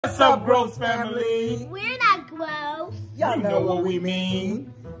What's up, Gross family? We're not gross. Y'all know what we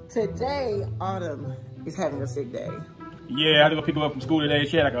mean. Today, Autumn is having a sick day. Yeah, I had to go pick her up from school today.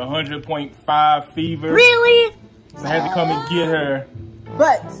 She had like 100.5 fever. Really? So I had to come and get her.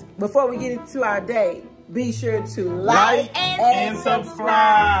 But before we get into our day, be sure to like and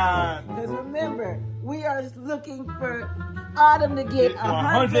subscribe. Because remember, we are looking for Autumn to get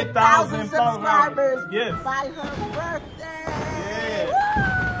 100,000 subscribers by her birthday. Yeah.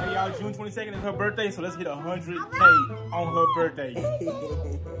 Hey, y'all, June 22nd is her birthday, so let's hit 100K on her birthday.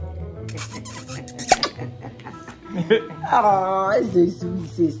 Oh, it's the sweet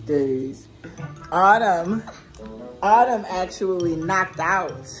sisters. Autumn actually knocked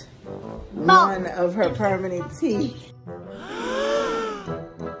out one of her permanent teeth.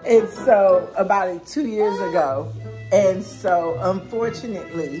 And so, about 2 years ago. And so,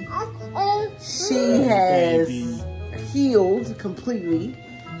 unfortunately, she has healed completely.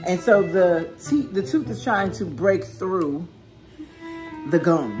 And so, the tooth is trying to break through the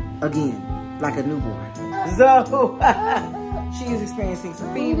gum again, like a newborn. So, she is experiencing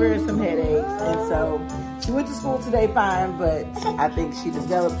some fever, some headaches. And so, she went to school today fine, but I think she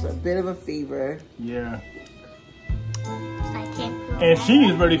developed a bit of a fever. Yeah. And she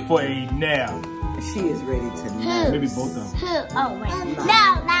is ready for a nap. She is ready to nap. Maybe both of them. Who? Oh, wait.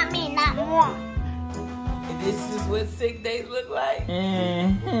 No, not me, not more. And this is what sick days look like.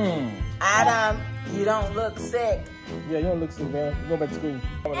 Adam, you don't look sick. Yeah, you don't look sick, man. Go back to school.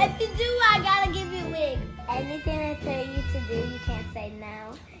 If you do, I gotta give you a wig. Anything I tell you to do, you can't say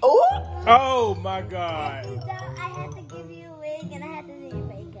no. Oh my God. If you don't, I have to give you a wig and I have to do your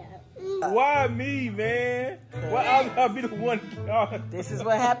makeup. Why me, man? Why I'll be the one? This is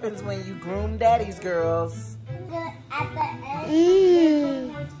what happens when you groom daddy's girls. At the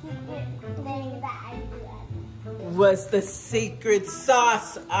end, there's one secret thing that I do. What's the secret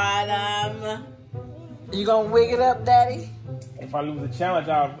sauce, Autumn? You gonna wig it up, daddy? If I lose the challenge,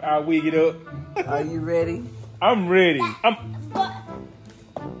 I'll wig it up. Are you ready? I'm ready. But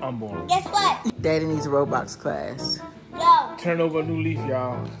I'm born. guess what? Daddy needs a Roblox class. Go. Turn over a new leaf,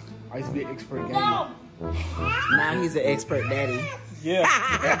 y'all. I used to be an expert gamer. Go. Now he's an expert daddy. Yeah.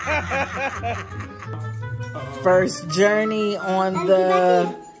 First journey on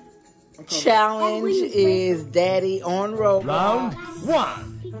the challenge is Daddy on Roblox. Round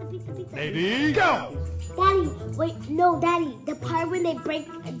one. Lady, go. Daddy, wait, no, Daddy. The part when they break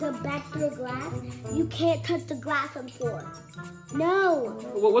the back through the glass, you can't touch the glass on 4. No.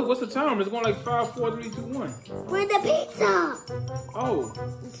 What's the time? It's going like 5, 4, 3, 2, 1. We're the pizza. Oh.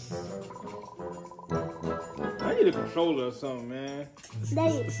 I need a controller or something, man.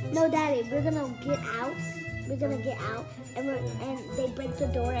 Daddy, no, Daddy. We're gonna get out. We're gonna get out, and they break the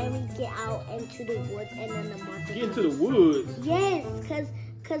door, and we get out into the woods, and then the monster. Get into the woods. Yes, cause.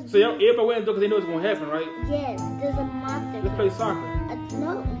 So everybody went in the door because they know it's gonna happen, right? Yes, there's a monster. Let's play soccer.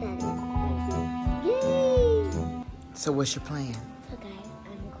 No, Daddy. Yay! So what's your plan? So guys,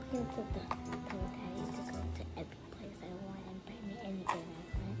 I'm going to tell Daddy to go to every place I want and buy me anything I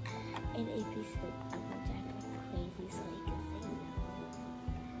want. And if he said I'm gonna drive him crazy so he can say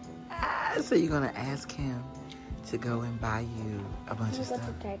no. So you're gonna ask him to go and buy you a bunch of stuff? Go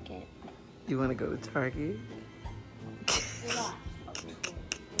to Target. You wanna go to Target?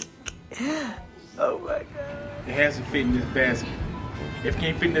 Oh my God. It has to fit in this basket. If it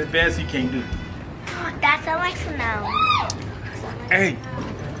can't fit in this basket, you can't do it. That's so much no. Hey,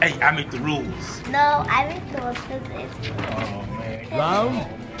 I make the rules. No, I make the rules because it's Oh, man. Round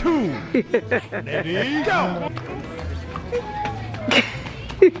two. Lady, go.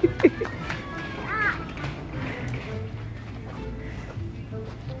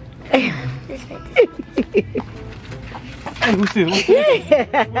 Hey, what's this?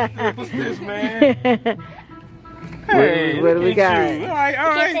 What's this, man? Hey, what do we got? All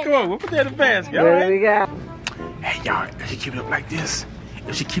right, come on. We'll put that in the basket, all What right? do we got? Hey, y'all, if she keep it up like this,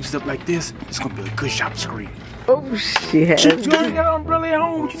 it's gonna be a good shop screen. Oh, shit. You already got an umbrella at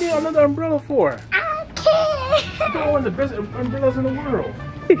home. What you need another umbrella for? I can't. You got one of the best umbrellas in the world.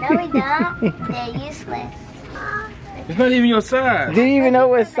 No, we don't. They're useless. It's not even your size. Do you even know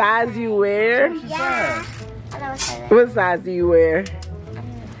what size you wear? Yeah. I know What size do you wear?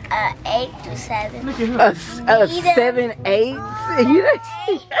 8 to 7. Look at her. A 7/8? Medium.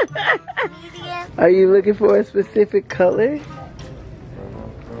 Are you looking for a specific color?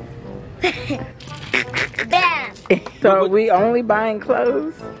 Bam. So are we only buying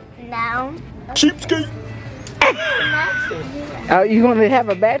clothes? No. Cheapskate. Oh, you want to have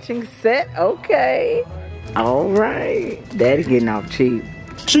a matching set? Okay. All right. Daddy getting off cheap.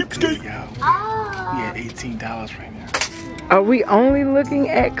 Cheapskate. Oh. We at $18 right now. Are we only looking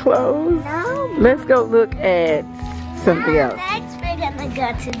at clothes? No. Let's go look at something else. Next, we're gonna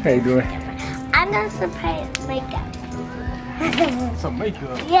go to. How you doing? I'm gonna spray makeup. Some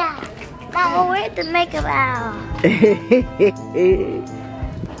makeup. Yeah. Mama, where's the makeup out?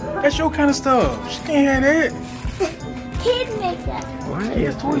 That's your kind of stuff. She can't have that. Kid makeup.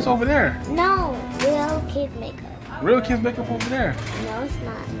 There's toys over there. No, real kid makeup. Real kids makeup over there. No, it's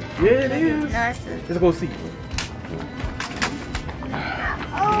not. Yeah, it is. No, it's not. Let's go see.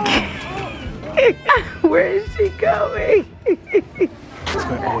 Where is she going? Let's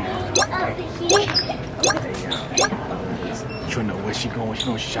go. Oh, yeah. Over here. You know where she going. She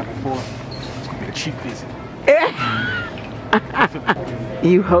know what she's shopping for. It's gonna be a cheap visit.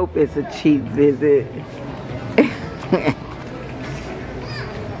 You hope it's a cheap visit.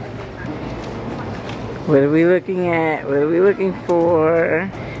 What are we looking at? What are we looking for?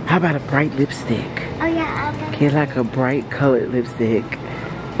 How about a bright lipstick? Oh yeah, I'm gonna. Get like a bright colored lipstick.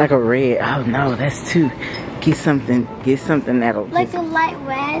 Like a red. Oh no, that's too. Get something that'll Like just, a light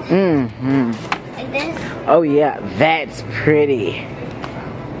red. mm-hmm. Like this. Oh yeah, that's pretty.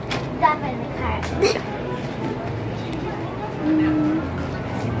 Stop in the car.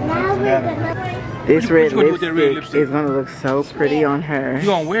 Now we're gonna. This What red you gonna do with that red lipstick lipstick? is gonna look so pretty on her. You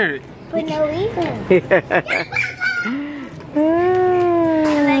gonna wear it? Put no even.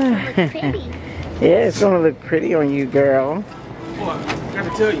 Yeah, Like it looks pretty. it's gonna look pretty on you, girl. Boy, I got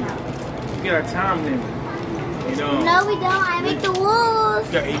to tell you, we got a time limit. You know, No, we don't. I make the rules.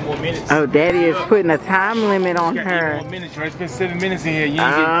 you got 8 more minutes. Oh, Daddy is putting a time limit on You got 8 her. more minutes. You already spent 7 minutes in here. You ain't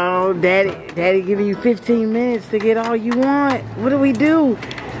Oh, Daddy giving you 15 minutes to get all you want. What do we do?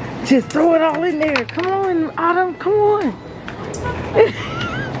 Just throw it all in there. Come on, Autumn, come on.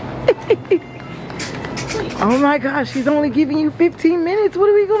 Oh my gosh, she's only giving you 15 minutes. What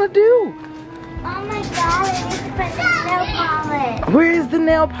are we gonna do? Oh my god, I need to put the nail polish. Where is the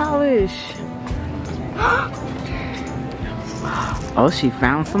nail polish? Oh, she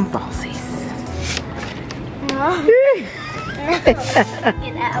found some falsies. No.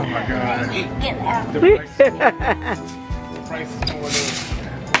 Get out. Oh my God. Get out. The price is going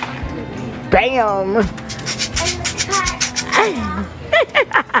up. Bam! And the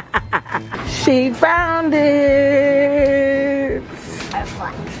car. She found it!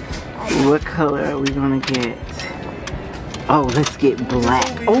 What color are we gonna get? Oh, let's get black.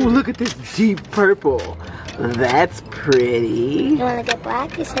 Oh, look at this deep purple. That's pretty. You wanna get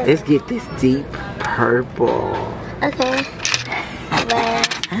black? You said. Let's get this deep purple. Okay. Red.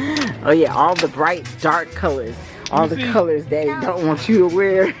 Oh yeah, all the bright dark colors. All the colors Daddy don't want you to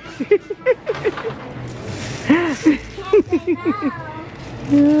wear.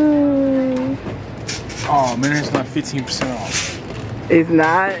 Oh man, it's not 15% off. It's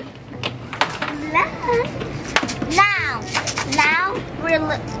not? Now we're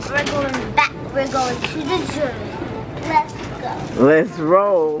going back. We're going to the jury. Let's go. Let's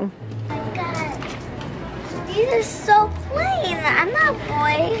roll. Oh my god. These are so plain. I'm not a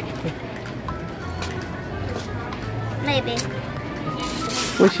boy. Maybe.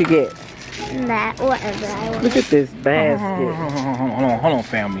 What you get? That, whatever I want. Look at this basket. Hold on,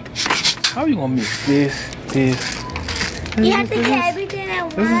 family. How are you gonna mix this? You have to get everything at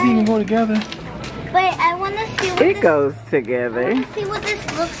Does this even once. go together? Wait, I want to see what It this, goes I together. want to see what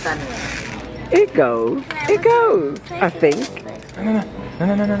this looks on me. It goes. It goes. I think.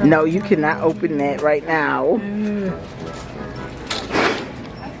 No. No, you cannot open that right now.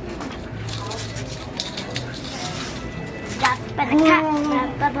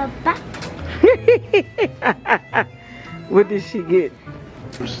 What did she get?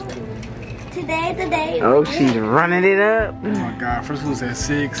 Today's the day. Oh, she's running it up. Oh my God! First it was at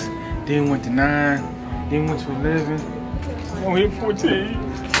 6, then went to 9, then went to 11. Now we're at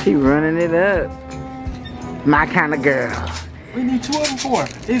 14. She running it up. My kind of girl. We need 2 of them for.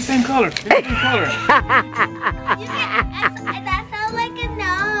 They're the same color. They're the same color. That sounds like a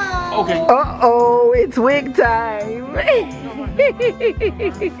no. Okay. Uh-oh, it's wig time.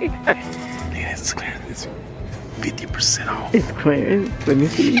 Yeah, it's clear. It's 50% off. It's clearance. Let me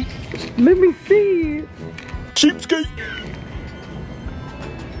see. Let me see. Cheapskate.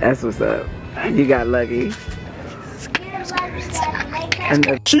 That's what's up. You got lucky. And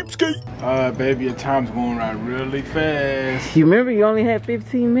the, Cheapskate. Baby, your time's going right really fast. you remember you only had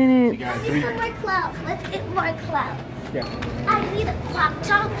 15 You minutes? got Let's 3. get some more clothes. Let's get more clothes. Yeah. I need a crop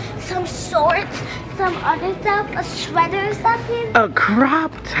top, some shorts, some other stuff, a sweater or something. A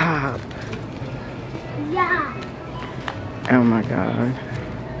crop top. Yeah. Oh my God.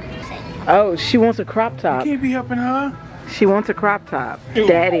 Oh, she wants a crop top. Can't be helping her. She wants a crop top. Ew.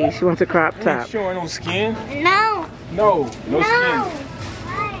 Daddy, she wants a crop Ain't top. showing no skin. No. No skin.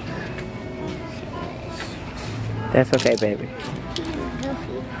 That's okay, baby.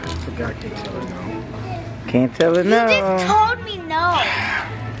 I forgot I can't tell her no. Can't tell her You no. just told me no.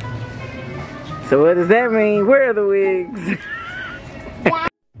 So what does that mean? Where are the wigs?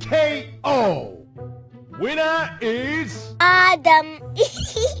 KO. Winner is Adam.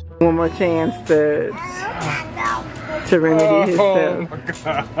 One more chance to remedy Oh himself. my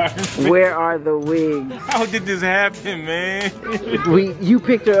God. Where are the wigs? How did this happen, man? You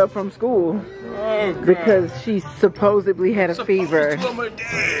picked her up from school Oh, God. because she supposedly had a fever. Supposed to my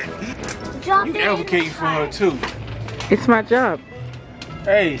dad. Drop You it. advocating for her too. It's my job.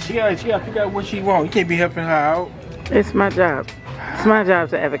 Hey, she gotta figure out what she wants. You can't be helping her out. It's my job. It's my job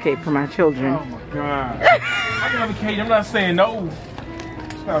to advocate for my children. Oh my God. I can advocate. I'm not saying no.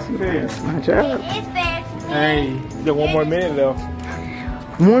 It's not fair. It's my job. It's fair. Hey, you got 1 more minute left.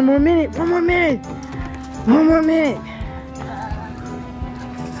 1 more minute. 1 more minute. 1 more minute.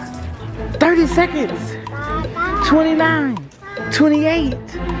 30 seconds. 29. 28.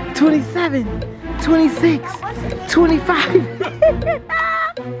 27. 26. 25.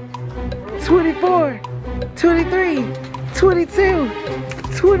 24. 23. 22.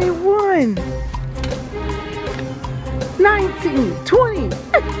 21. 19. 20.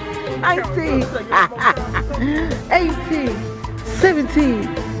 19. 18. 17.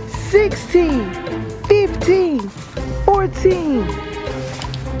 16. 15. 14.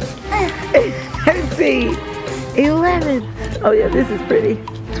 13. 11. Oh yeah, this is pretty.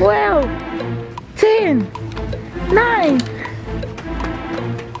 12. 10. 9.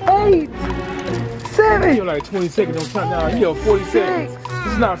 8. 7. You're like 20 seconds on countdown. You have 40 seconds.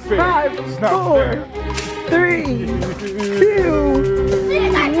 It's not fair. 5. It's not 4. fair. 3. 2.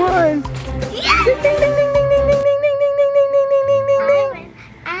 1. Yes. Ding ding ding ding ding ding ding ding ding ding ding ding ding ding ding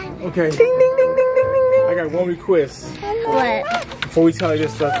ding. Okay. Ding ding ding ding ding ding ding. I got one request What? before we tie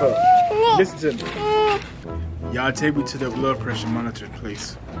this stuff up. Listen to me. Y'all take me to the blood pressure monitor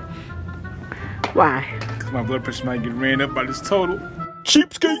place. Why? Cause my blood pressure might get ran up by this total.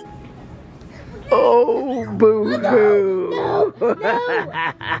 Cheapskate. Oh, boo boo.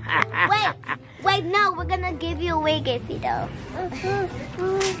 Wait, no, we're gonna give you a wig if you don't.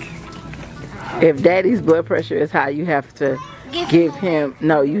 If daddy's blood pressure is high, you have to give him,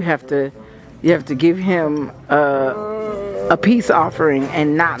 no, you have to give him a peace offering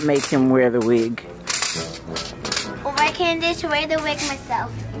and not make him wear the wig. Or I can just wear the wig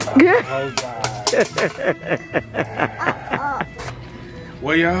myself. Oh God.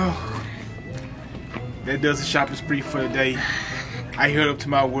 Well, y'all, that does the shopping spree for the day. I held up to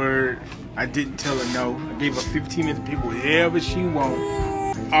my word. I didn't tell her no. I gave her 15 minutes to pick whatever she wants.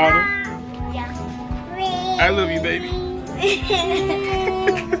 Autumn, Yeah. I love you, baby.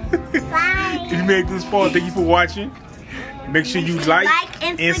 Bye. If you made this far, thank you for watching. Make sure you like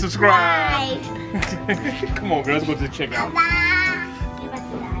and subscribe. Come on, girls, go to the checkout. Bye.